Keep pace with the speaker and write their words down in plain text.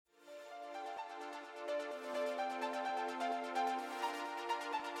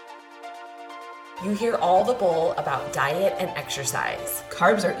You hear all the bull about diet and exercise.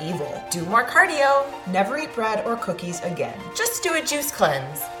 Carbs are evil. Do more cardio. Never eat bread or cookies again. Just do a juice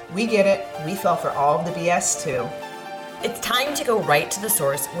cleanse. We get it. We fell for all of the BS too. It's time to go right to the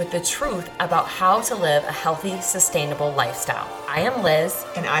source with the truth about how to live a healthy, sustainable lifestyle. I am Liz.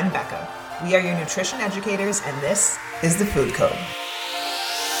 And I'm Becca. We are your nutrition educators, and this is The Food Code.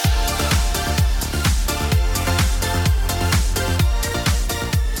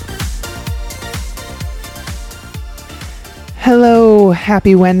 Hello,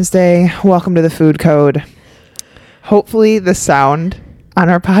 happy Wednesday. Welcome to The Food Code. Hopefully the sound on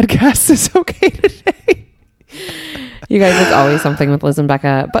our podcast is okay today. You guys, it's always something with Liz and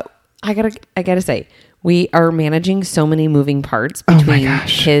Becca, but I gotta say, we are managing so many moving parts between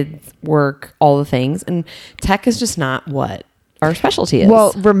kids, work, all the things, and tech is just not what our specialty is.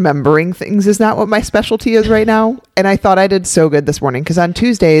 Well, remembering things is not what my specialty is right now. And I thought I did so good this morning because on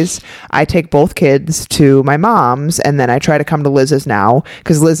Tuesdays, I take both kids to my mom's and then I try to come to Liz's now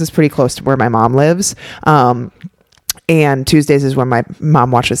because Liz is pretty close to where my mom lives. And Tuesdays is when my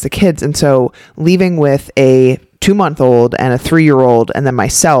mom watches the kids. And so leaving with a 2-month-old and a 3-year-old and then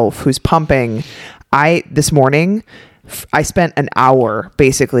myself who's pumping, this morning, I spent an hour,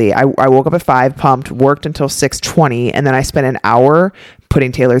 basically. I woke up at 5, pumped, worked until 6:20, and then I spent an hour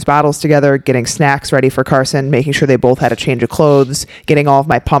putting Taylor's bottles together, getting snacks ready for Carson, making sure they both had a change of clothes, getting all of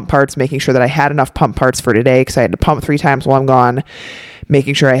my pump parts, making sure that I had enough pump parts for today because I had to pump 3 times while I'm gone,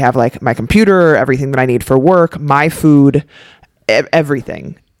 making sure I have like my computer, everything that I need for work, my food,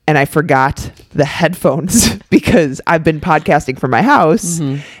 everything. And I forgot the headphones because I've been podcasting from my house.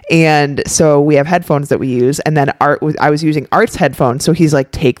 Mm-hmm. And so we have headphones that we use. And then I was using Art's headphones. So he's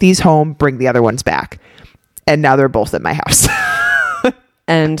like, take these home, bring the other ones back. And now they're both at my house.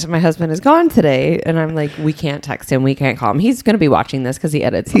 And my husband is gone today. And I'm like, we can't text him. We can't call him. He's going to be watching this because he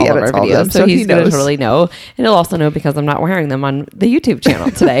edits all of our videos. So he's going to totally know. And he'll also know because I'm not wearing them on the YouTube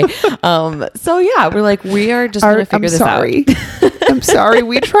channel today. So yeah, we're like, we are just going to figure this out. I'm sorry.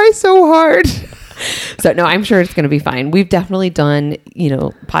 We try so hard. So no, I'm sure it's going to be fine. We've definitely done,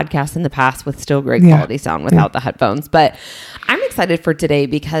 podcasts in the past with still great quality sound without the headphones. But I'm excited for today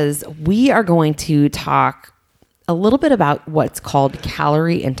because we are going to talk a little bit about what's called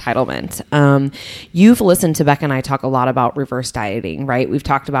calorie entitlement. You've listened to Becca and I talk a lot about reverse dieting, right? We've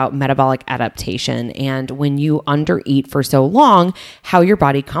talked about metabolic adaptation and when you undereat for so long, how your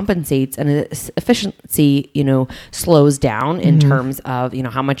body compensates and its efficiency, slows down in terms of,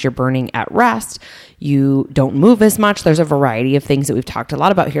 how much you're burning at rest. You don't move as much. There's a variety of things that we've talked a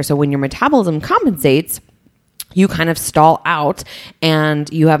lot about here. So when your metabolism compensates, you kind of stall out and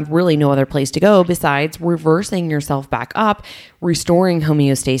you have really no other place to go besides reversing yourself back up, restoring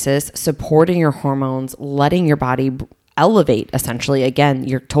homeostasis, supporting your hormones, letting your body elevate essentially, again,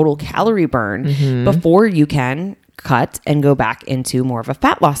 your total calorie burn before you can cut and go back into more of a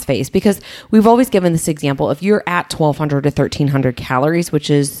fat loss phase. Because we've always given this example, if you're at 1,200 to 1,300 calories, which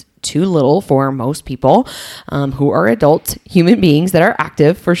is too little for most people who are adult human beings that are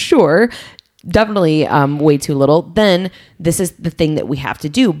active for sure, definitely way too little, then this is the thing that we have to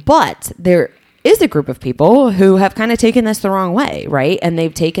do. But there is a group of people who have kind of taken this the wrong way, right? And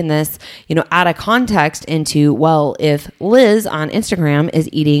they've taken this, out of context into, well, if Liz on Instagram is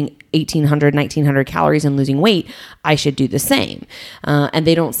eating 1,800, 1,900 calories and losing weight, I should do the same. And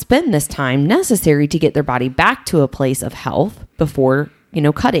they don't spend this time necessary to get their body back to a place of health before,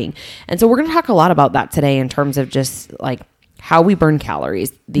 cutting. And so we're going to talk a lot about that today in terms of just like how we burn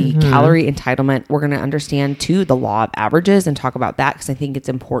calories, the calorie entitlement. We're going to understand too the law of averages and talk about that because I think it's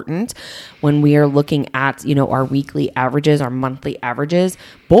important when we are looking at, our weekly averages, our monthly averages,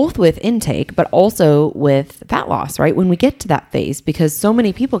 both with intake, but also with fat loss, right? When we get to that phase, because so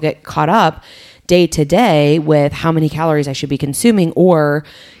many people get caught up day to day with how many calories I should be consuming or,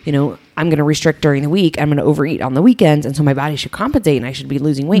 I'm going to restrict during the week. I'm going to overeat on the weekends. And so my body should compensate and I should be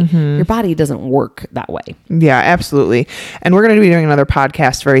losing weight. Your body doesn't work that way. Yeah, absolutely. And we're going to be doing another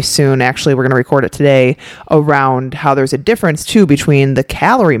podcast very soon. Actually, we're going to record it today around how there's a difference too between the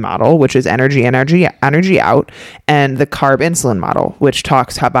calorie model, which is energy out, and the carb insulin model, which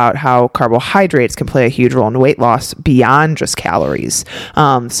talks about how carbohydrates can play a huge role in weight loss beyond just calories.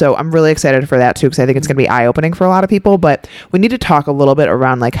 So I'm really excited for that too, because I think it's going to be eye-opening for a lot of people. But we need to talk a little bit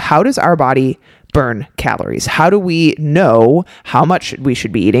around like, how does our body burn calories? How do we know how much we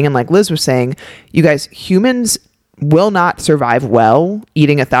should be eating? And like Liz was saying, you guys, humans will not survive well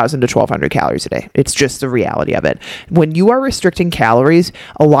eating 1,000 to 1,200 calories a day. It's just the reality of it. When you are restricting calories,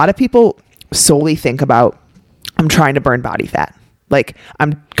 a lot of people solely think about, I'm trying to burn body fat. Like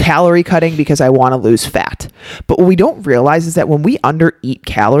I'm calorie cutting because I want to lose fat. But what we don't realize is that when we undereat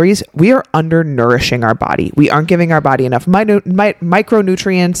calories, we are undernourishing our body. We aren't giving our body enough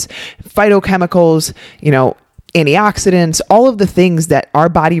micronutrients, phytochemicals, antioxidants, all of the things that our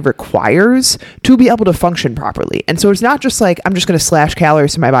body requires to be able to function properly. And so it's not just like, I'm just going to slash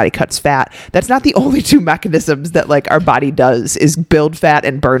calories so my body cuts fat. That's not the only two mechanisms that like our body does, is build fat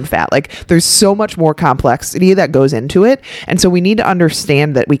and burn fat. Like there's so much more complexity that goes into it. And so we need to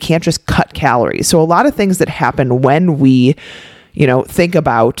understand that we can't just cut calories. So a lot of things that happen when we, think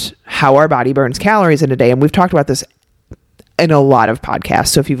about how our body burns calories in a day. And we've talked about this in a lot of podcasts.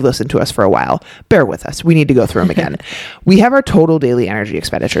 So if you've listened to us for a while, bear with us. We need to go through them again. We have our total daily energy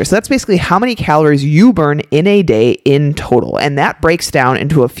expenditure. So that's basically how many calories you burn in a day in total. And that breaks down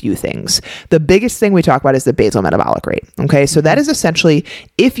into a few things. The biggest thing we talk about is the basal metabolic rate. Okay. So that is essentially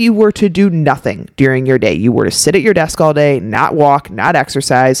if you were to do nothing during your day, you were to sit at your desk all day, not walk, not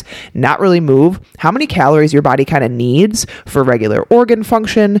exercise, not really move, how many calories your body kind of needs for regular organ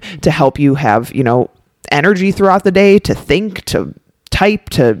function to help you have, energy throughout the day, to think, to type,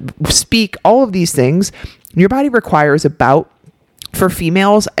 to speak, all of these things. Your body requires about, for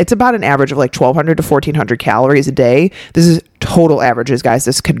females, it's about an average of like 1,200 to 1,400 calories a day. This is total averages, guys.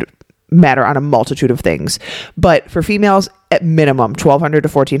 This could matter on a multitude of things. But for females, at minimum 1,200 to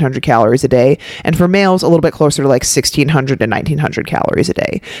 1,400 calories a day. And for males, a little bit closer to like 1,600 to 1,900 calories a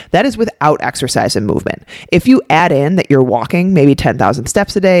day. That is without exercise and movement. If you add in that you're walking maybe 10,000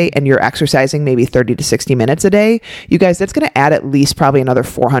 steps a day and you're exercising maybe 30 to 60 minutes a day, you guys, that's going to add at least probably another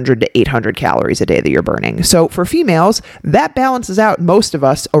 400 to 800 calories a day that you're burning. So for females, that balances out most of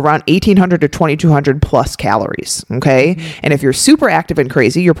us around 1,800 to 2,200 plus calories. Okay. And if you're super active and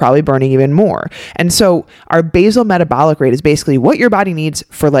crazy, you're probably burning even more. And so our basal metabolic rate is basically what your body needs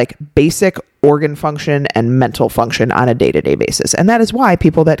for like basic organ function and mental function on a day-to-day basis. And that is why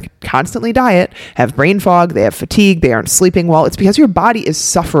people that constantly diet have brain fog, they have fatigue, they aren't sleeping well. It's because your body is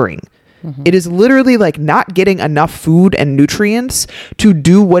suffering. Mm-hmm. It is literally like not getting enough food and nutrients to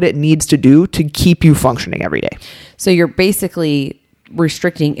do what it needs to do to keep you functioning every day. So you're basically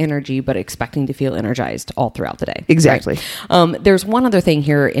restricting energy, but expecting to feel energized all throughout the day. Exactly. Right? There's one other thing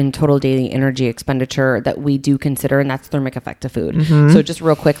here in total daily energy expenditure that we do consider, and that's thermic effect of food. Mm-hmm. So just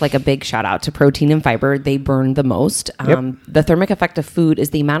real quick, like a big shout out to protein and fiber. They burn the most. Yep. The thermic effect of food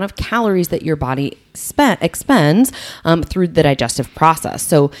is the amount of calories that your body expends through the digestive process.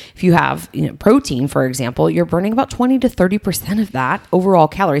 So if you have protein, for example, you're burning about 20 to 30% of that overall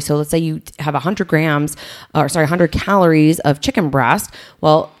calories. So let's say you have 100 calories of chicken breast.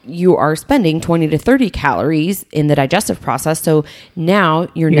 Well, you are spending 20 to 30 calories in the digestive process. So now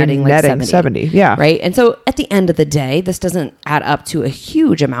you're netting like 70. Yeah. Right. And so at the end of the day, this doesn't add up to a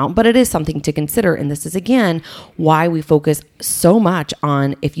huge amount, but it is something to consider. And this is, again, why we focus so much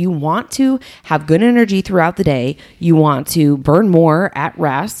on, if you want to have good energy throughout the day, you want to burn more at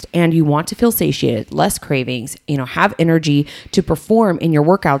rest, and you want to feel satiated, less cravings, have energy to perform in your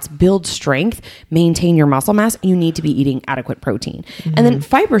workouts, build strength, maintain your muscle mass, you need to be eating adequate protein. Mm-hmm. And then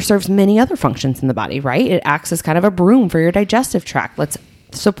fiber serves many other functions in the body, right? It acts as kind of a broom for your digestive tract. Let's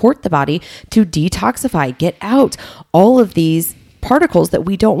support the body to detoxify, get out all of these particles that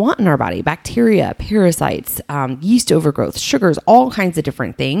we don't want in our body, bacteria, parasites, yeast overgrowth, sugars, all kinds of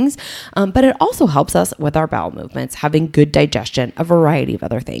different things. But it also helps us with our bowel movements, having good digestion, a variety of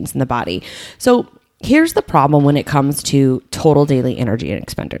other things in the body. So here's the problem when it comes to total daily energy and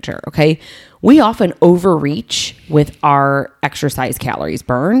expenditure. Okay. We often overreach with our exercise calories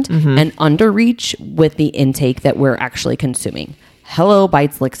burned and underreach with the intake that we're actually consuming. Hello,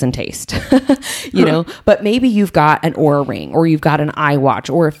 bites, licks, and taste, but maybe you've got an Oura Ring, or you've got an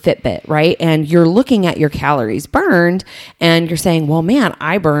iWatch or a Fitbit, right? And you're looking at your calories burned and you're saying, well, man,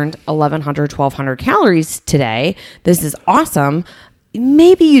 I burned 1,100, 1,200 calories today. This is awesome.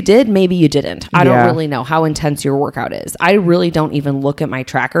 Maybe you did, maybe you didn't. I don't really know how intense your workout is. I really don't even look at my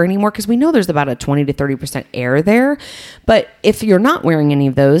tracker anymore, because we know there's about a 20 to 30% error there. But if you're not wearing any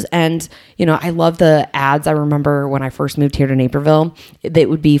of those, and I love the ads. I remember when I first moved here to Naperville, they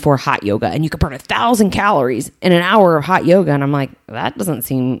would be for hot yoga, and you could burn 1,000 calories in an hour of hot yoga. And I'm like, that doesn't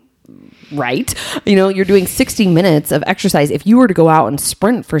seem right. You're doing 60 minutes of exercise. If you were to go out and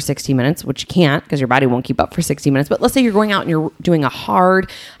sprint for 60 minutes, which you can't because your body won't keep up for 60 minutes, but let's say you're going out and you're doing a hard,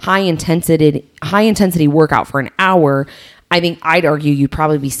 high intensity workout for an hour, I think I'd argue you'd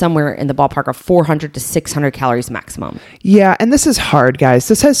probably be somewhere in the ballpark of 400 to 600 calories maximum. Yeah. And this is hard, guys.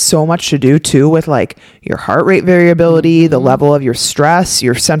 This has so much to do too with like your heart rate variability, the level of your stress,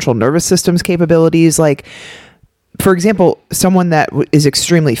 your central nervous system's capabilities. Like, for example, someone that is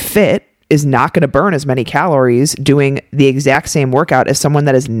extremely fit is not going to burn as many calories doing the exact same workout as someone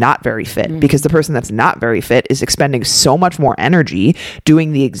that is not very fit, because the person that's not very fit is expending so much more energy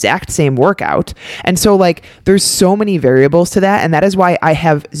doing the exact same workout. And so like there's so many variables to that, and that is why I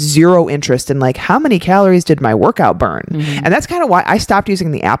have zero interest in like how many calories did my workout burn. And that's kind of why I stopped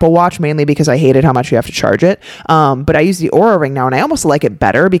using the Apple Watch, mainly because I hated how much you have to charge it. But I use the Oura Ring now, and I almost like it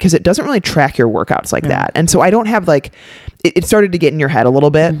better because it doesn't really track your workouts like that. And so I don't have like, it started to get in your head a little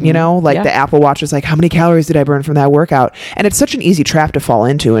bit, you know, like the Apple Watch is like, how many calories did I burn from that workout? And it's such an easy trap to fall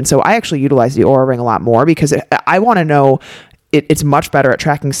into. And so I actually utilize the Oura Ring a lot more because I want to know, it's much better at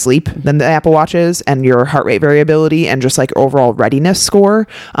tracking sleep than the Apple Watch is, and your heart rate variability and just like overall readiness score.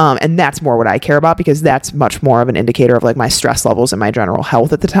 And that's more what I care about, because that's much more of an indicator of like my stress levels and my general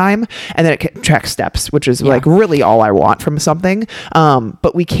health at the time. And then it tracks steps, which is like really all I want from something.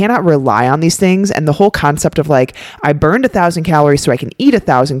 But we cannot rely on these things. And the whole concept of like, I burned 1,000 calories so I can eat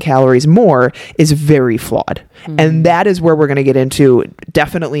 1,000 calories more is very flawed. And that is where we're going to get into,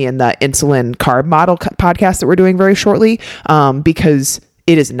 definitely in the insulin carb model podcast that we're doing very shortly, because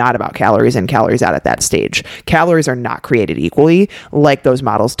it is not about calories in, calories out at that stage. Calories are not created equally, like those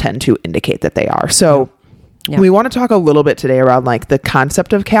models tend to indicate that they are. So we want to talk a little bit today around like the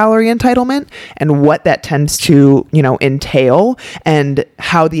concept of calorie entitlement and what that tends to, you know, entail, and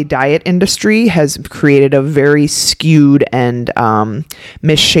how the diet industry has created a very skewed and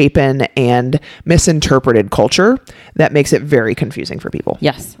misshapen and misinterpreted culture that makes it very confusing for people.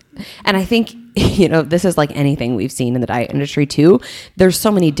 Yes. And I think, you know, this is like anything we've seen in the diet industry too. There's so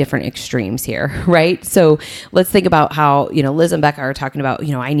many different extremes here, right? So let's think about how, you know, Liz and Becca are talking about,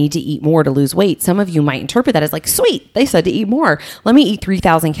 you know, I need to eat more to lose weight. Some of you might interpret that as like, sweet, they said to eat more. Let me eat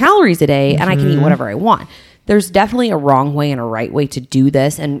 3,000 calories a day and I can eat whatever I want. There's definitely a wrong way and a right way to do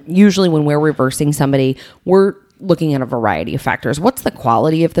this. And usually when we're reversing somebody, we're looking at a variety of factors. What's the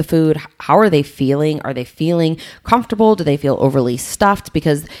quality of the food? How are they feeling? Are they feeling comfortable? Do they feel overly stuffed?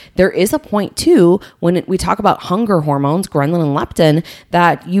 Because there is a point too, when we talk about hunger hormones, ghrelin and leptin,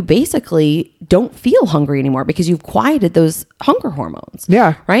 that you basically don't feel hungry anymore because you've quieted those hunger hormones.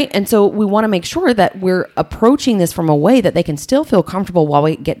 Yeah. Right. And so we want to make sure that we're approaching this from a way that they can still feel comfortable while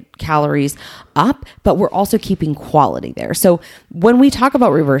we get calories up, but we're also keeping quality there. So when we talk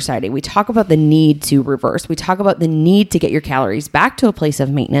about reverse dieting, we talk about the need to reverse. We talk about the need to get your calories back to a place of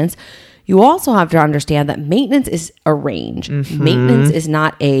maintenance. You also have to understand that maintenance is a range. Maintenance is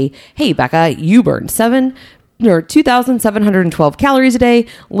not a, hey, Becca, you burned 2,712 calories a day.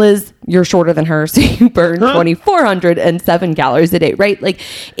 Liz, you're shorter than her, so you burn 2,407 calories a day, right? Like,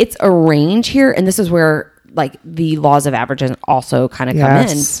 it's a range here. And this is where like the laws of averages also kind of come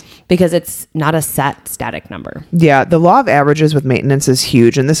in, because it's not a set static number. Yeah. The law of averages with maintenance is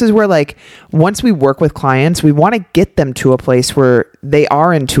huge. And this is where like, once we work with clients, we want to get them to a place where they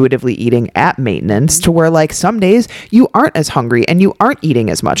are intuitively eating at maintenance, to where like some days you aren't as hungry and you aren't eating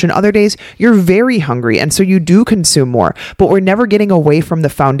as much. And other days you're very hungry. And so you do consume more, but we're never getting away from the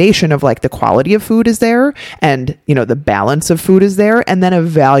foundation of like the quality of food is there, and, you know, the balance of food is there, and then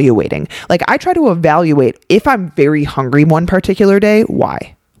evaluating. Like, I try to evaluate if I'm very hungry one particular day,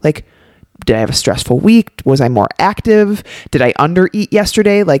 why? Like, did I have a stressful week? Was I more active? Did I undereat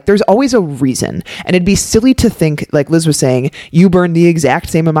yesterday? Like, there's always a reason. And it'd be silly to think, like Liz was saying, you burn the exact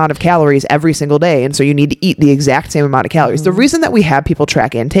same amount of calories every single day, and so you need to eat the exact same amount of calories. The reason that we have people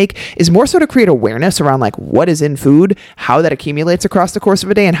track intake is more so to create awareness around like what is in food, how that accumulates across the course of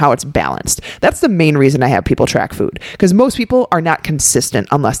a day, and how it's balanced. That's the main reason I have people track food, because most people are not consistent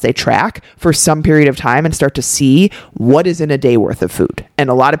unless they track for some period of time and start to see what is in a day worth of food. And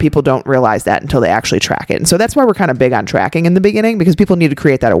a lot of people don't realize that until they actually track it. And so that's why we're kind of big on tracking in the beginning, because people need to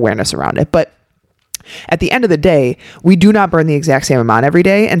create that awareness around it. But at the end of the day, we do not burn the exact same amount every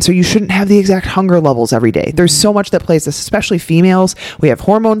day. And so you shouldn't have the exact hunger levels every day. There's so much that plays this, especially females. We have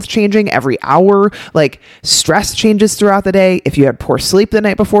hormones changing every hour, like stress changes throughout the day. If you had poor sleep the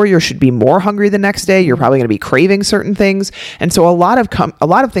night before, you should be more hungry the next day. You're probably going to be craving certain things. And so a lot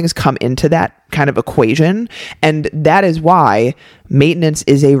of things come into that kind of equation. And that is why maintenance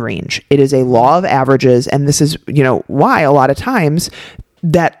is a range. It is a law of averages. And this is, you know, why a lot of times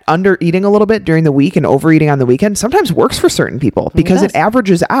that under eating a little bit during the week and overeating on the weekend sometimes works for certain people, because it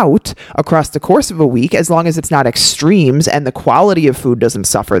averages out across the course of a week, as long as it's not extremes and the quality of food doesn't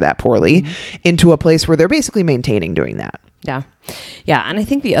suffer that poorly, into a place where they're basically maintaining doing that. Yeah. Yeah. And I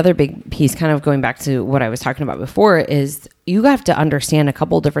think the other big piece, kind of going back to what I was talking about before, is you have to understand a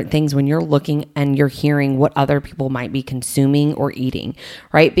couple different things when you're looking and you're hearing what other people might be consuming or eating,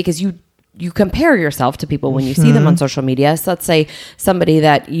 right? Because you you compare yourself to people when you see them on social media. So let's say somebody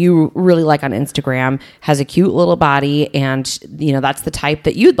that you really like on Instagram has a cute little body, and you know that's the type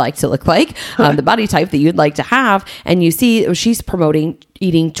that you'd like to look like, the body type that you'd like to have, and you see she's promoting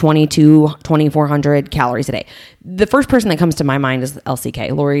eating 2,400 calories a day. The first person that comes to my mind is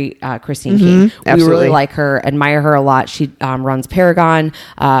LCK, Lori Christine King. Absolutely. We really like her, admire her a lot. She runs Paragon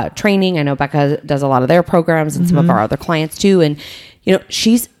training. I know Becca does a lot of their programs and some of our other clients too. And you know,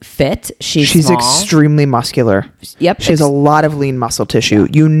 she's fit. She's small. Extremely muscular. Yep. She has a lot of lean muscle tissue.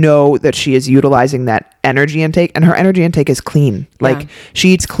 You know that she is utilizing that energy intake, and her energy intake is clean. Like she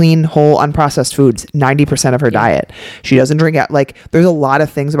eats clean, whole, unprocessed foods, 90% of her diet. She doesn't drink out. Like there's a lot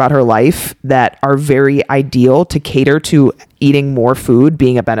of things about her life that are very ideal to cater to eating more food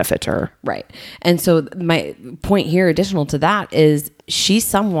being a benefit to her. Right. And so my point here, additional to that, is she's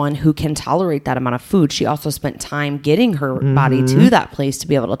someone who can tolerate that amount of food. She also spent time getting her body to that place to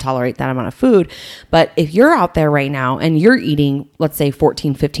be able to tolerate that amount of food. But if you're out there right now and you're eating, let's say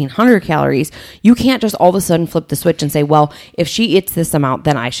 1,500 calories, you can't just all of a sudden flip the switch and say, well, if she eats this amount,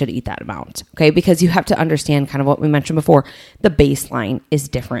 then I should eat that amount. Okay. Because you have to understand kind of what we mentioned before. The baseline is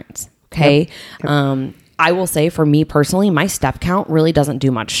different. Okay. Yep. I will say for me personally, my step count really doesn't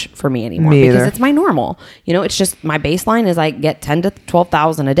do much for me anymore because it's my normal. You know, it's just my baseline is I get 10 to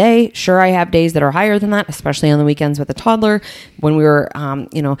 12,000 a day. Sure, I have days that are higher than that, especially on the weekends with a toddler. When we were,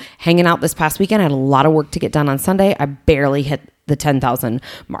 hanging out this past weekend, I had a lot of work to get done on Sunday. I barely hit the 10,000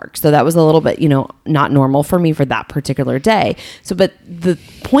 mark. So that was a little bit, not normal for me for that particular day. So, but the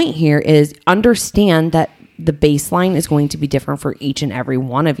point here is understand that the baseline is going to be different for each and every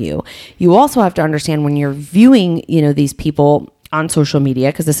one of you. You also have to understand when you're viewing, these people on social media,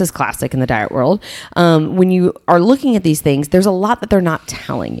 because this is classic in the diet world. When you are looking at these things, there's a lot that they're not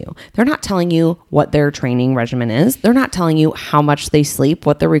telling you. They're not telling you what their training regimen is. They're not telling you how much they sleep,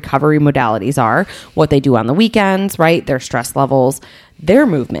 what their recovery modalities are, what they do on the weekends, right? Their stress levels, their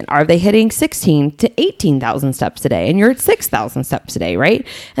movement. Are they hitting 16 to 18,000 steps a day? And you're at 6,000 steps a day, right?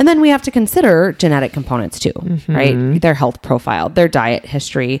 And then we have to consider genetic components too, right? Their health profile, their diet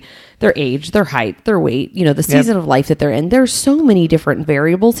history, their age, their height, their weight, the season of life that they're in. There's so many different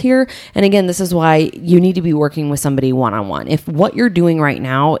variables here. And again, this is why you need to be working with somebody one-on-one. If what you're doing right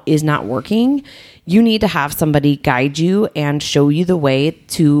now is not working, you need to have somebody guide you and show you the way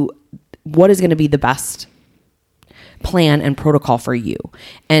to what is going to be the best plan and protocol for you.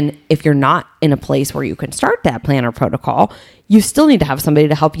 And if you're not in a place where you can start that plan or protocol, you still need to have somebody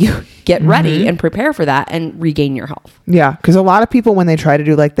to help you get ready and prepare for that and regain your health. Yeah. Because a lot of people, when they try to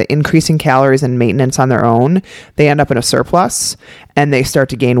do like the increasing calories and maintenance on their own, they end up in a surplus and they start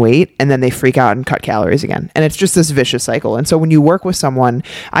to gain weight and then they freak out and cut calories again. And it's just this vicious cycle. And so when you work with someone,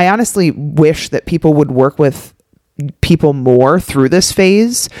 I honestly wish that people would work with people more through this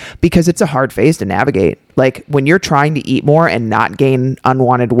phase, because it's a hard phase to navigate. Like when you're trying to eat more and not gain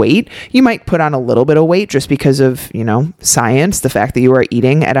unwanted weight, you might put on a little bit of weight just because of, science, the fact that you are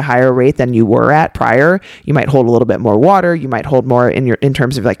eating at a higher rate than you were at prior. You might hold a little bit more water. You might hold more in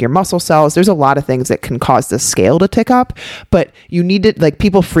terms of like your muscle cells. There's a lot of things that can cause the scale to tick up, but you need to, like,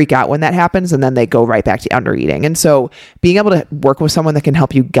 people freak out when that happens and then they go right back to under eating. And so being able to work with someone that can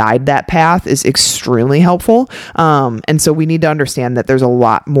help you guide that path is extremely helpful. And so we need to understand that there's a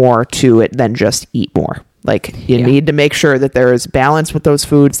lot more to it than just eat more. Like you need to make sure that there is balance with those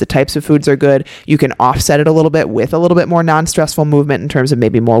foods. The types of foods are good. You can offset it a little bit with a little bit more non-stressful movement in terms of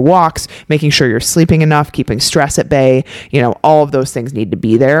maybe more walks, making sure you're sleeping enough, keeping stress at bay. All of those things need to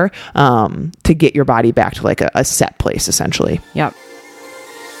be there to get your body back to like a set place, essentially. Yep.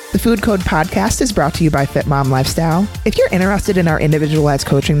 The Food Code Podcast is brought to you by Fit Mom Lifestyle. If you're interested in our individualized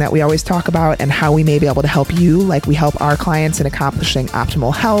coaching that we always talk about and how we may be able to help you, like we help our clients in accomplishing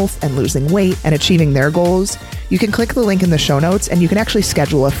optimal health and losing weight and achieving their goals, you can click the link in the show notes and you can actually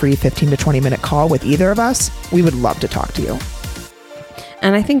schedule a free 15 to 20 minute call with either of us. We would love to talk to you.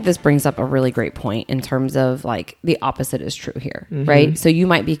 And I think this brings up a really great point in terms of like the opposite is true here, right? So you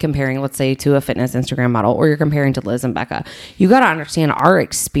might be comparing, let's say, to a fitness Instagram model, or you're comparing to Liz and Becca. You got to understand our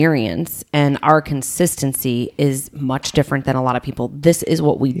experience and our consistency is much different than a lot of people. This is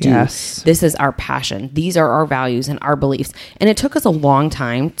what we do. Yes. This is our passion. These are our values and our beliefs. And it took us a long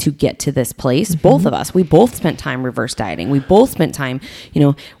time to get to this place. Both of us, we both spent time reverse dieting. We both spent time,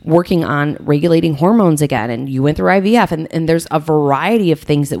 working on regulating hormones again. And you went through IVF and there's a variety of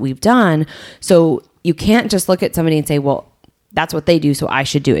things that we've done. So you can't just look at somebody and say, well, that's what they do, so I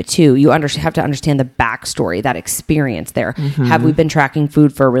should do it too. You have to understand the backstory, that experience there. Have we been tracking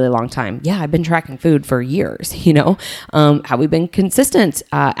food for a really long time? Yeah, I've been tracking food for years, Have we been consistent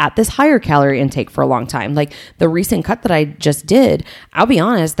at this higher calorie intake for a long time? Like the recent cut that I just did, I'll be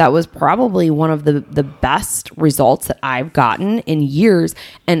honest, that was probably one of the best results that I've gotten in years.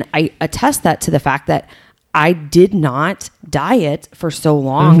 And I attest that to the fact that I did not diet for so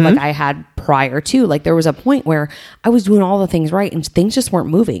long like I had prior to. Like there was a point where I was doing all the things right and things just weren't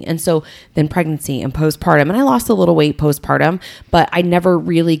moving. And so then pregnancy and postpartum, and I lost a little weight postpartum, but I never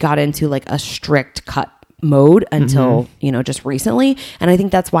really got into like a strict cut mode until, just recently. And I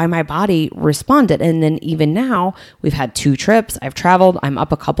think that's why my body responded. And then even now we've had 2 trips. I've traveled. I'm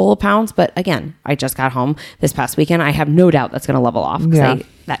up a couple of pounds, but again, I just got home this past weekend. I have no doubt that's going to level off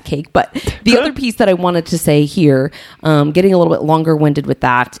that cake. But the other piece that I wanted to say here, getting a little bit longer winded with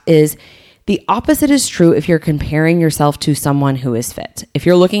that, is the opposite is true if you're comparing yourself to someone who is fit. If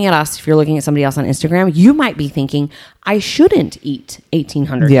you're looking at us, if you're looking at somebody else on Instagram, you might be thinking, I shouldn't eat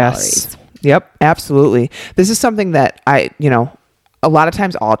 1,800 calories. Yep, absolutely. This is something that a lot of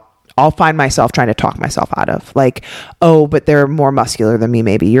times I'll find myself trying to talk myself out of, like, oh, but they're more muscular than me.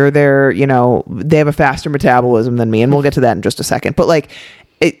 Maybe they have a faster metabolism than me. And we'll get to that in just a second. But like,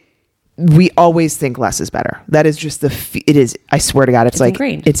 we always think less is better. That is just it is, I swear to God, it's like,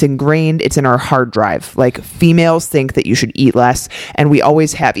 ingrained. It's ingrained. It's in our hard drive. Like females think that you should eat less. And we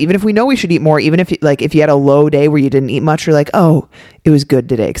always have, even if we know we should eat more, even if if you had a low day where you didn't eat much, you're like, oh, it was good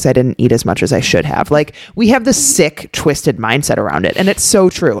today because I didn't eat as much as I should have. Like we have this sick, twisted mindset around it. And it's so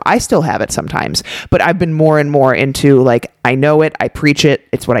true. I still have it sometimes, but I've been more and more into like, I know it, I preach it.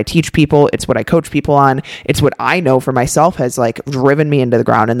 It's what I teach people. It's what I coach people on. It's what I know for myself has like driven me into the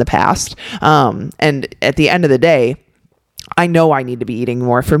ground in the past. And at the end of the day, I know I need to be eating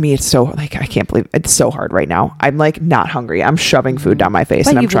more. For me, it's so like, I can't believe it's so hard right now. I'm like not hungry. I'm shoving food down my face,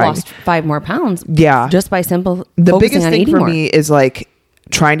 but and I'm you've trying. Lost 5 more pounds. Yeah. Just by the biggest thing for me is like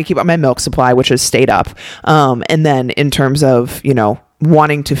trying to keep up my milk supply, which has stayed up. And then in terms of,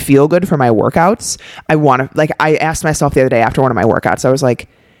 wanting to feel good for my workouts, I asked myself the other day after one of my workouts, I was like,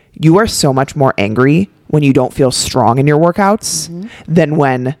 you are so much more angry when you don't feel strong in your workouts than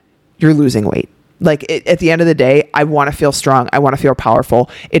when you're losing weight. Like at the end of the day, I want to feel strong. I want to feel powerful.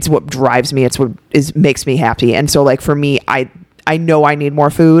 It's what drives me. It's what makes me happy. And so like for me, I know I need more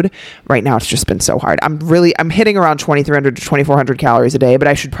food. Right now, it's just been so hard. I'm hitting around 2,300 to 2,400 calories a day, but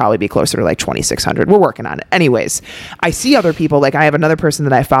I should probably be closer to like 2,600. We're working on it. Anyways, I see other people, like I have another person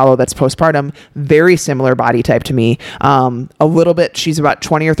that I follow that's postpartum, very similar body type to me. A little bit, she's about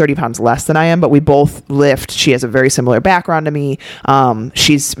 20 or 30 pounds less than I am, but we both lift. She has a very similar background to me.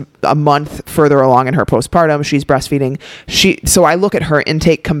 She's a month further along in her postpartum. She's breastfeeding. So I look at her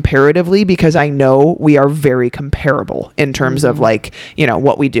intake comparatively because I know we are very comparable in terms of like,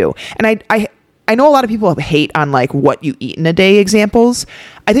 what we do. And I know a lot of people hate on like what you eat in a day examples.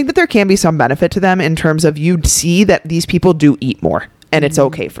 I think that there can be some benefit to them in terms of you'd see that these people do eat more. And it's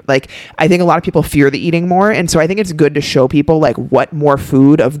okay for like, I think a lot of people fear the eating more. And so I think it's good to show people like what more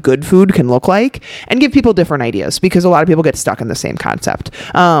food of good food can look like and give people different ideas, because a lot of people get stuck in the same concept.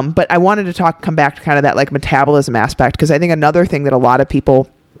 But I wanted to come back to kind of that like metabolism aspect, because I think another thing that a lot of people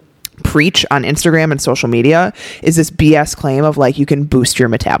preach on Instagram and social media is this BS claim of like, you can boost your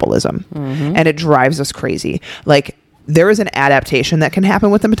metabolism. And it drives us crazy. Like, there is an adaptation that can happen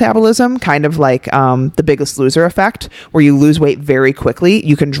with the metabolism, kind of like the Biggest Loser effect, where you lose weight very quickly.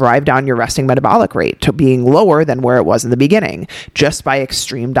 You can drive down your resting metabolic rate to being lower than where it was in the beginning just by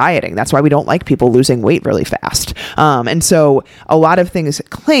extreme dieting. That's why we don't like people losing weight really fast. And so a lot of things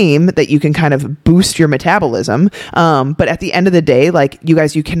claim that you can kind of boost your metabolism. But at the end of the day, like, you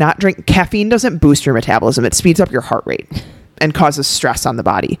guys, you cannot drink. Caffeine doesn't boost your metabolism. It speeds up your heart rate and causes stress on the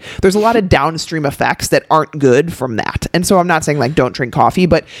body. There's a lot of downstream effects that aren't good from that. And so I'm not saying like don't drink coffee,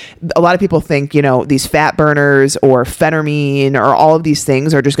 but a lot of people think, these fat burners or phentermine or all of these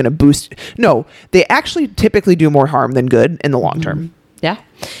things are just going to boost. No, they actually typically do more harm than good in the long term. Yeah.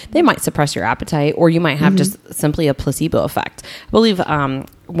 They might suppress your appetite, or you might have just simply a placebo effect. I believe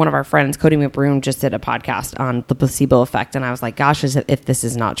one of our friends, Cody McBroom, just did a podcast on the placebo effect. And I was like, gosh, if this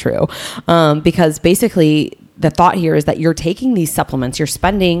is not true. Because basically the thought here is that you're taking these supplements, you're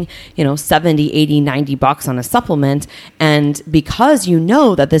spending, $70, $80, $90 on a supplement. And because you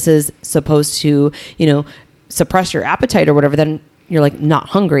know that this is supposed to, suppress your appetite or whatever, then you're like not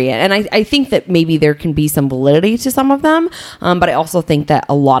hungry. And I think that maybe there can be some validity to some of them. But I also think that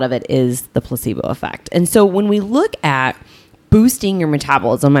a lot of it is the placebo effect. And so when we look at boosting your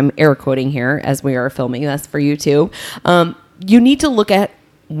metabolism, I'm air quoting here as we are filming this for you too. You need to look at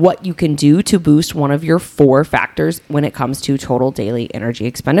what you can do to boost one of your 4 factors when it comes to total daily energy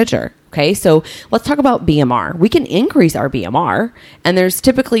expenditure. Okay, so let's talk about BMR. We can increase our BMR, and there's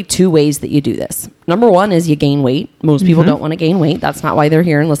typically 2 ways that you do this. Number 1 is you gain weight. Most people don't want to gain weight. That's not why they're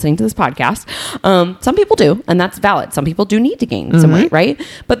here and listening to this podcast. Some people do, and that's valid. Some people do need to gain some weight, right?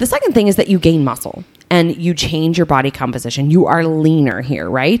 But the second thing is that you gain muscle and you change your body composition. You are leaner here,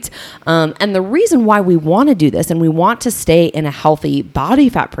 right? And the reason why we want to do this and we want to stay in a healthy body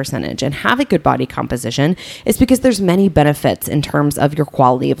fat percentage and have a good body composition is because there's many benefits in terms of your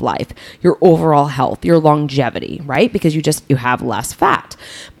quality of life, your overall health, your longevity, right? Because you have less fat.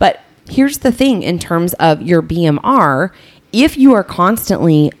 But here's the thing in terms of your BMR. If you are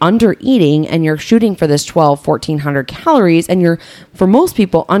constantly under eating and you're shooting for this 1,400 calories and you're, for most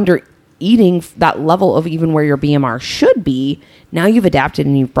people, under eating that level of even where your BMR should be, now you've adapted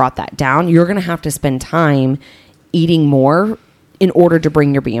and you've brought that down. You're going to have to spend time eating more in order to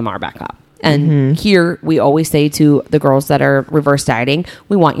bring your BMR back up. And here we always say to the girls that are reverse dieting,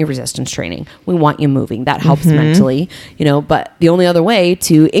 we want you resistance training. We want you moving. That helps mentally, but the only other way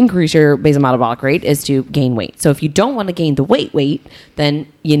to increase your basal metabolic rate is to gain weight. So if you don't want to gain the weight,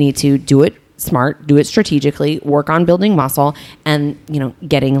 then you need to do it smart, do it strategically, work on building muscle and,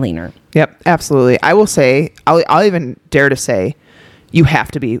 getting leaner. Yep, absolutely. I will say, I'll even dare to say, you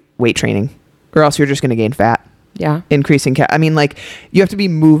have to be weight training or else you're just going to gain fat. Yeah. Increasing you have to be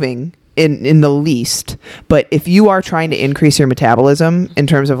moving in the least, but if you are trying to increase your metabolism in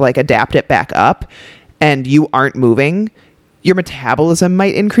terms of adapt it back up and you aren't moving, your metabolism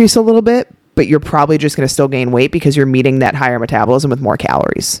might increase a little bit, but you're probably just going to still gain weight because you're meeting that higher metabolism with more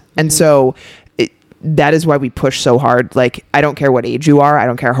calories. And so that is why we push so hard. I don't care what age you are. I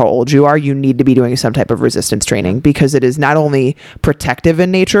don't care how old you are. You need to be doing some type of resistance training because it is not only protective in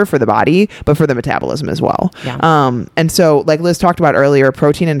nature for the body, but for the metabolism as well. Yeah. And so like Liz talked about earlier,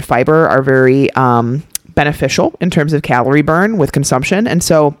 protein and fiber are very beneficial in terms of calorie burn with consumption. And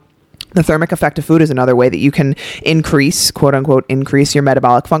so the thermic effect of food is another way that you can increase, quote unquote, increase your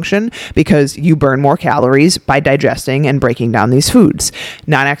metabolic function because you burn more calories by digesting and breaking down these foods.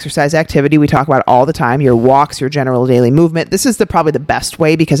 Non-exercise activity, we talk about all the time, your walks, your general daily movement. This is probably the best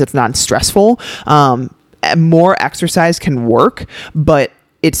way because it's non-stressful. More exercise can work, but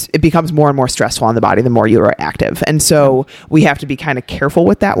it becomes more and more stressful on the body the more you are active. And so we have to be kind of careful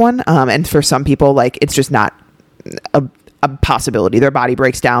with that one. And for some people, it's just not a possibility. Their body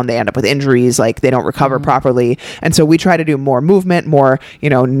breaks down. They end up with injuries. They don't recover properly. And so we try to do more movement, more,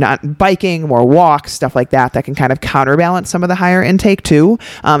 not biking, more walks, stuff like that can kind of counterbalance some of the higher intake too,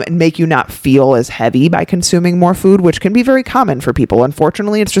 and make you not feel as heavy by consuming more food, which can be very common for people.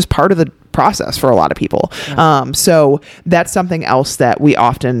 Unfortunately, it's just part of the process for a lot of people. Yeah. So that's something else that we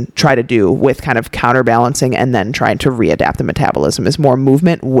often try to do with kind of counterbalancing and then trying to readapt the metabolism is more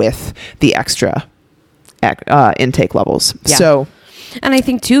movement with the extra intake levels. Yeah. So, and I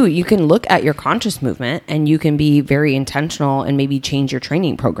think too, you can look at your conscious movement and you can be very intentional and maybe change your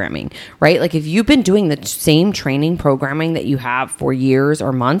training programming, right? If you've been doing the same training programming that you have for years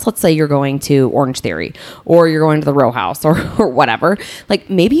or months, let's say you're going to Orange Theory or you're going to the Row House or whatever,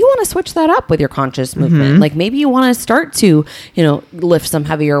 maybe you want to switch that up with your conscious movement. Maybe you want to start to, lift some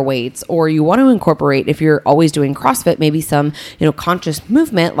heavier weights, or you want to incorporate, if you're always doing CrossFit, maybe some, conscious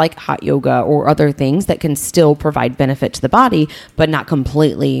movement like hot yoga or other things that can still provide benefit to the body, but not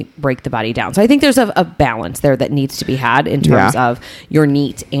completely break the body down. So I think there's a balance there that needs to be had in terms of your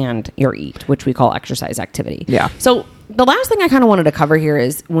NEAT and your EAT, which we call exercise activity. Yeah. So the last thing I kind of wanted to cover here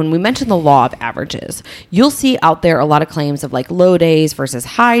is when we mentioned the law of averages, you'll see out there a lot of claims of low days versus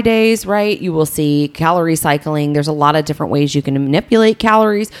high days, right? You will see calorie cycling. There's a lot of different ways you can manipulate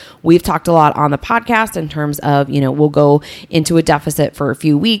calories. We've talked a lot on the podcast in terms of, we'll go into a deficit for a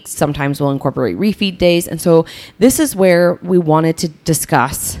few weeks. Sometimes we'll incorporate refeed days. And so this is where we wanted to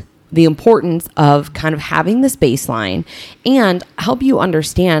discuss the importance of kind of having this baseline and help you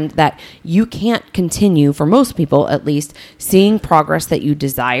understand that you can't continue, for most people at least, seeing progress that you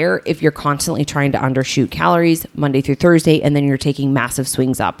desire if you're constantly trying to undershoot calories Monday through Thursday and then you're taking massive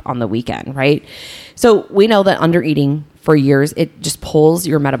swings up on the weekend, right? So we know that under eating for years, it just pulls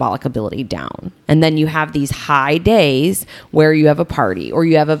your metabolic ability down. And then you have these high days where you have a party or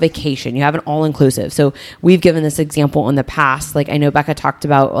you have a vacation, you have an all-inclusive. So we've given this example in the past. I know Becca talked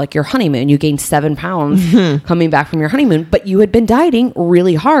about your honeymoon. You gained 7 pounds coming back from your honeymoon, but you had been dieting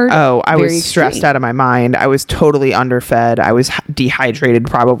really hard. Oh, I was stressed out of my mind. I was totally underfed. I was dehydrated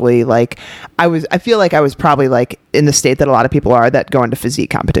probably. I feel like I was probably in the state that a lot of people are that go into physique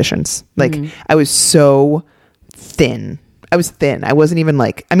competitions. I was so thin. thin. I wasn't even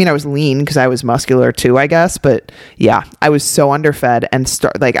like, I mean, I was lean because I was muscular too, I guess. But yeah, I was so underfed and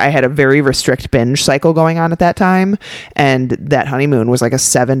I had a very restrict binge cycle going on at that time. And that honeymoon was like a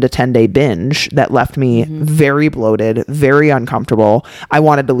 7 to 10 day binge that left me very bloated, very uncomfortable. I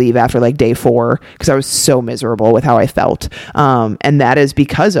wanted to leave after like day 4 because I was so miserable with how I felt. And that is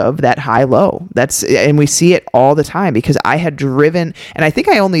because of that high low. And we see it all the time because I had driven, and I think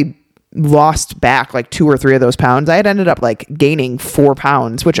I only lost back like 2 or 3 of those pounds. I had ended up like gaining 4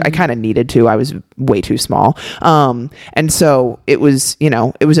 pounds, which I kind of needed to. I was way too small. And so it was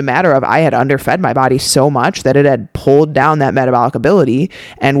a matter of I had underfed my body so much that it had pulled down that metabolic ability.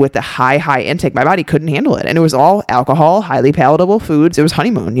 And with the high intake, my body couldn't handle it. And it was all alcohol, highly palatable foods. It was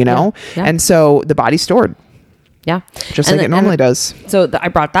honeymoon, Yeah. And so the body stored. Yeah. Just like it normally does. So I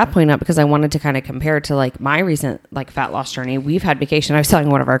brought that point up because I wanted to kind of compare to like my recent like fat loss journey. We've had vacation. I was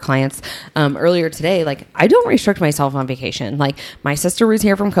telling one of our clients earlier today, like I don't restrict myself on vacation. Like my sister was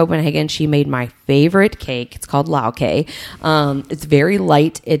here from Copenhagen. She made my favorite cake. It's called Lauke. It's very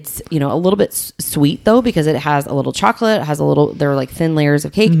light. It's, a little bit sweet though, because it has a little chocolate, it has they're like thin layers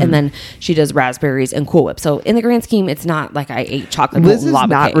of cake. And then she does raspberries and Cool Whip. So in the grand scheme, it's not like I ate chocolate. Liz is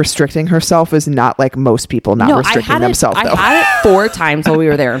not cake. Restricting herself is not like most people not restricting themselves. I had it 4 times while we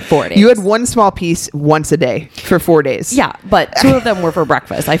were there in 4 days. You had one small piece once a day for 4 days. Yeah, but 2 of them were for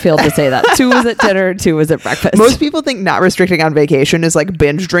breakfast. I failed to say that. 2 was at dinner, 2 was at breakfast. Most people think not restricting on vacation is like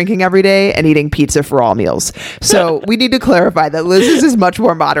binge drinking every day and eating pizza for all meals. So we need to clarify that Liz's is much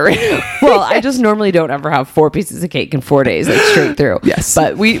more moderate. Well, I just normally don't ever have 4 pieces of cake in 4 days, like straight through. Yes.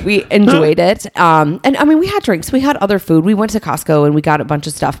 But we enjoyed it. And I mean, we had drinks, we had other food. We went to Costco and we got a bunch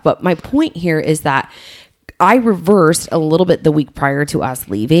of stuff. But my point here is that I reversed a little bit the week prior to us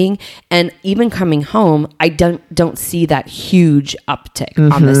leaving, and even coming home, I don't see that huge uptick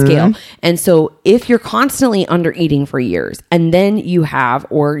on the scale. And so if you're constantly under eating for years, and then you have,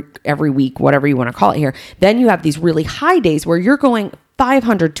 or every week, whatever you want to call it here, then you have these really high days where you're going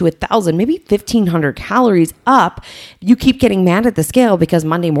 500 to 1,000, maybe 1,500 calories up. You keep getting mad at the scale because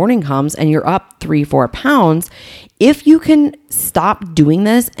Monday morning comes and you're up 3-4 pounds. If you can stop doing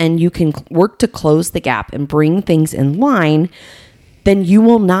this and you can work to close the gap and bring things in line, then you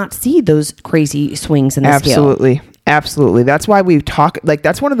will not see those crazy swings in the scale. Absolutely. That's why we talk, like,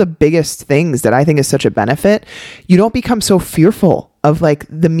 that's one of the biggest things that I think is such a benefit. You don't become so fearful of like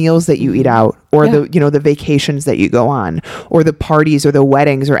the meals that you eat out or the vacations that you go on or the parties or the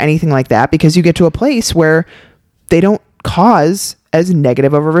weddings or anything like that, because you get to a place where they don't cause as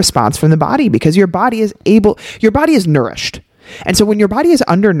negative of a response from the body because your body is nourished. And so when your body is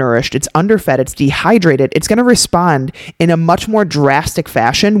undernourished, it's underfed, it's dehydrated, it's going to respond in a much more drastic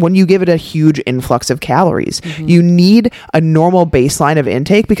fashion when you give it a huge influx of calories. You need a normal baseline of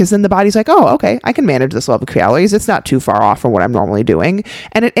intake because then the body's like, oh, okay, I can manage this level of calories. It's not too far off from what I'm normally doing.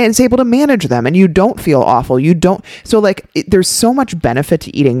 And it's able to manage them and you don't feel awful. So like there's so much benefit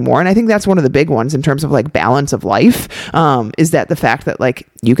to eating more. And I think that's one of the big ones in terms of like balance of life, is that the fact that like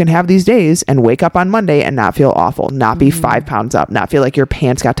you can have these days and wake up on Monday and not feel awful, not be 5 pounds up, not feel like your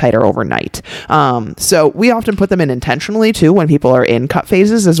pants got tighter overnight. So we often put them in intentionally too when people are in cut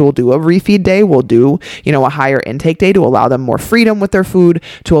phases, as we'll do a refeed day, we'll do, a higher intake day to allow them more freedom with their food,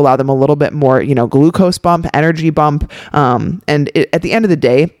 to allow them a little bit more, glucose bump, energy bump. At the end of the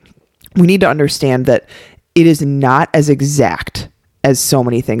day, we need to understand that it is not as exact as so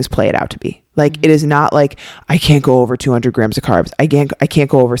many things play it out to be. Like, it is not like I can't go over 200 grams of carbs. I can't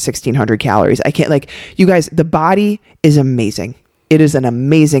go over 1,600 calories. I can't, like, you guys, the body is amazing. It is an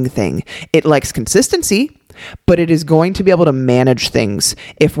amazing thing. It likes consistency, but it is going to be able to manage things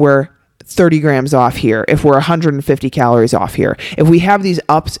if we're 30 grams off here, if we're 150 calories off here, if we have these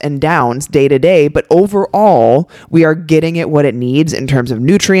ups and downs day to day, but overall we are getting it what it needs in terms of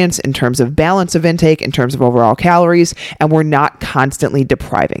nutrients, in terms of balance of intake, in terms of overall calories, and we're not constantly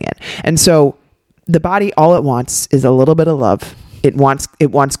depriving it. And so the body, all it wants is a little bit of love. It wants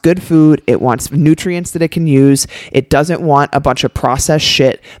good food. It wants nutrients that it can use. It doesn't want a bunch of processed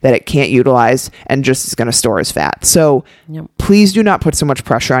shit that it can't utilize and just is going to store as fat. So please do not put so much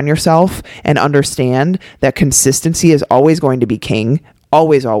pressure on yourself, and understand that consistency is always going to be king.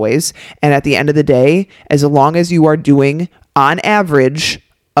 Always, always. And at the end of the day, as long as you are doing on average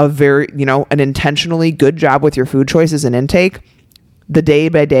a very, an intentionally good job with your food choices and intake, the day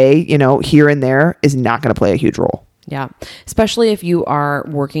by day, here and there is not going to play a huge role. Yeah. Especially if you are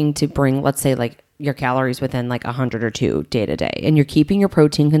working to bring, let's say, like your calories within like 100 or 2 day to day, and you're keeping your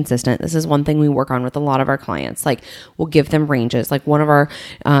protein consistent. This is one thing we work on with a lot of our clients. Like, we'll give them ranges. Like, one of our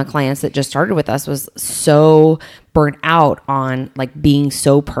clients that just started with us was so burnt out on like being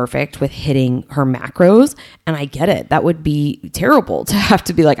so perfect with hitting her macros. And I get it. That would be terrible to have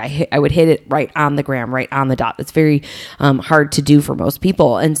to be like, I would hit it right on the gram, right on the dot. That's very hard to do for most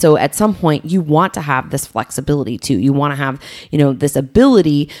people. And so at some point you want to have this flexibility too. You want to have, this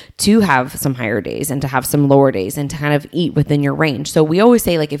ability to have some higher days and to have some lower days and to kind of eat within your range. So we always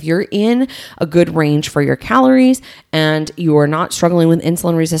say, like, if you're in a good range for your calories and you are not struggling with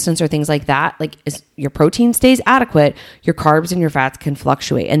insulin resistance or things like that, like your protein stays adequate, your carbs and your fats can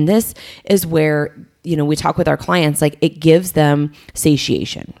fluctuate. And this is where, we talk with our clients, like it gives them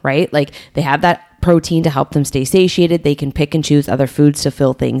satiation, right? Like they have that protein to help them stay satiated. They can pick and choose other foods to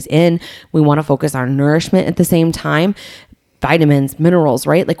fill things in. We want to focus on nourishment at the same time. Vitamins, minerals,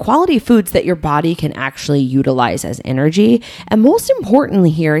 right? Like quality foods that your body can actually utilize as energy. And most importantly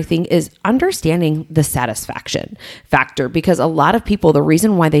here, I think, is understanding the satisfaction factor, because a lot of people, the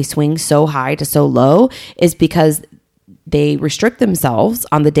reason why they swing so high to so low is because they restrict themselves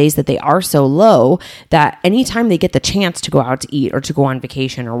on the days that they are so low that anytime they get the chance to go out to eat or to go on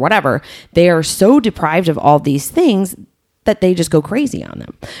vacation or whatever, they are so deprived of all these things that they just go crazy on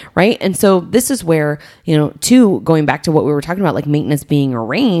them, right? And so this is where, going back to what we were talking about, like maintenance being a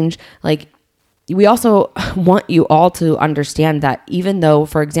range, like we also want you all to understand that even though,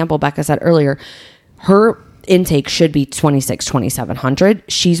 for example, Becca said earlier, her intake should be 2,700.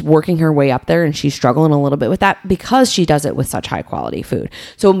 She's working her way up there and she's struggling a little bit with that because she does it with such high quality food.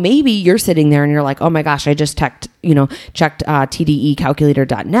 So maybe you're sitting there and you're like, oh my gosh, I just checked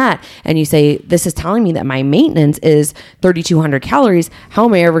TDEcalculator.net and you say, this is telling me that my maintenance is 3,200 calories. How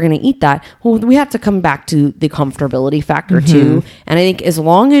am I ever going to eat that? Well, we have to come back to the comfortability factor too. And I think as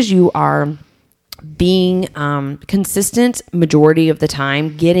long as you are being consistent majority of the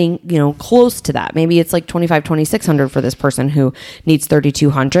time, getting close to that, maybe it's like 2,600 for this person who needs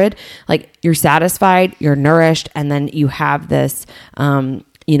 3,200, like you're satisfied, you're nourished, and then you have this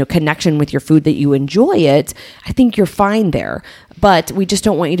connection with your food that you enjoy it, I think you're fine there. But we just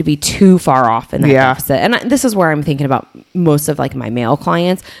don't want you to be too far off in that deficit. And this is where I'm thinking about most of like my male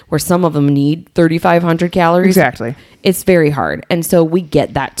clients, where some of them need 3,500 calories. Exactly. It's very hard. And so we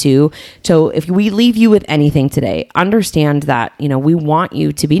get that too. So if we leave you with anything today, understand that, we want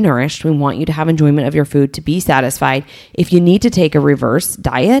you to be nourished. We want you to have enjoyment of your food, to be satisfied. If you need to take a reverse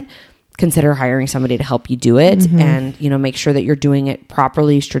diet, consider hiring somebody to help you do it and, make sure that you're doing it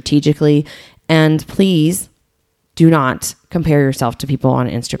properly, strategically. And please do not compare yourself to people on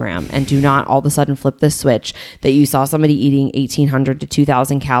Instagram, and do not all of a sudden flip this switch that you saw somebody eating 1,800 to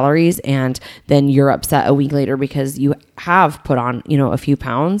 2,000 calories and then you're upset a week later because you have put on, a few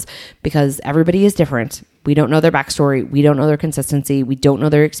pounds, because everybody is different. We don't know their backstory. We don't know their consistency. We don't know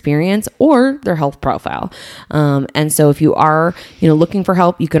their experience or their health profile. And so if you are, looking for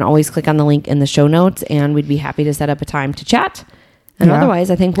help, you can always click on the link in the show notes and we'd be happy to set up a time to chat. And otherwise,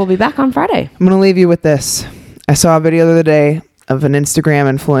 I think we'll be back on Friday. I'm going to leave you with this. I saw a video the other day of an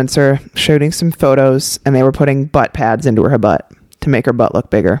Instagram influencer shooting some photos, and they were putting butt pads into her butt to make her butt look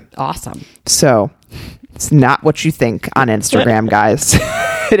bigger. Awesome. So it's not what you think on Instagram, guys.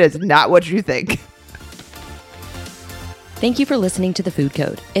 It is not what you think. Thank you for listening to The Food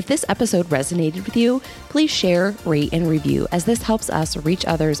Code. If this episode resonated with you, please share, rate, and review, as this helps us reach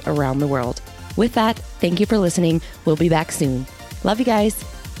others around the world. With that, thank you for listening. We'll be back soon. Love you guys.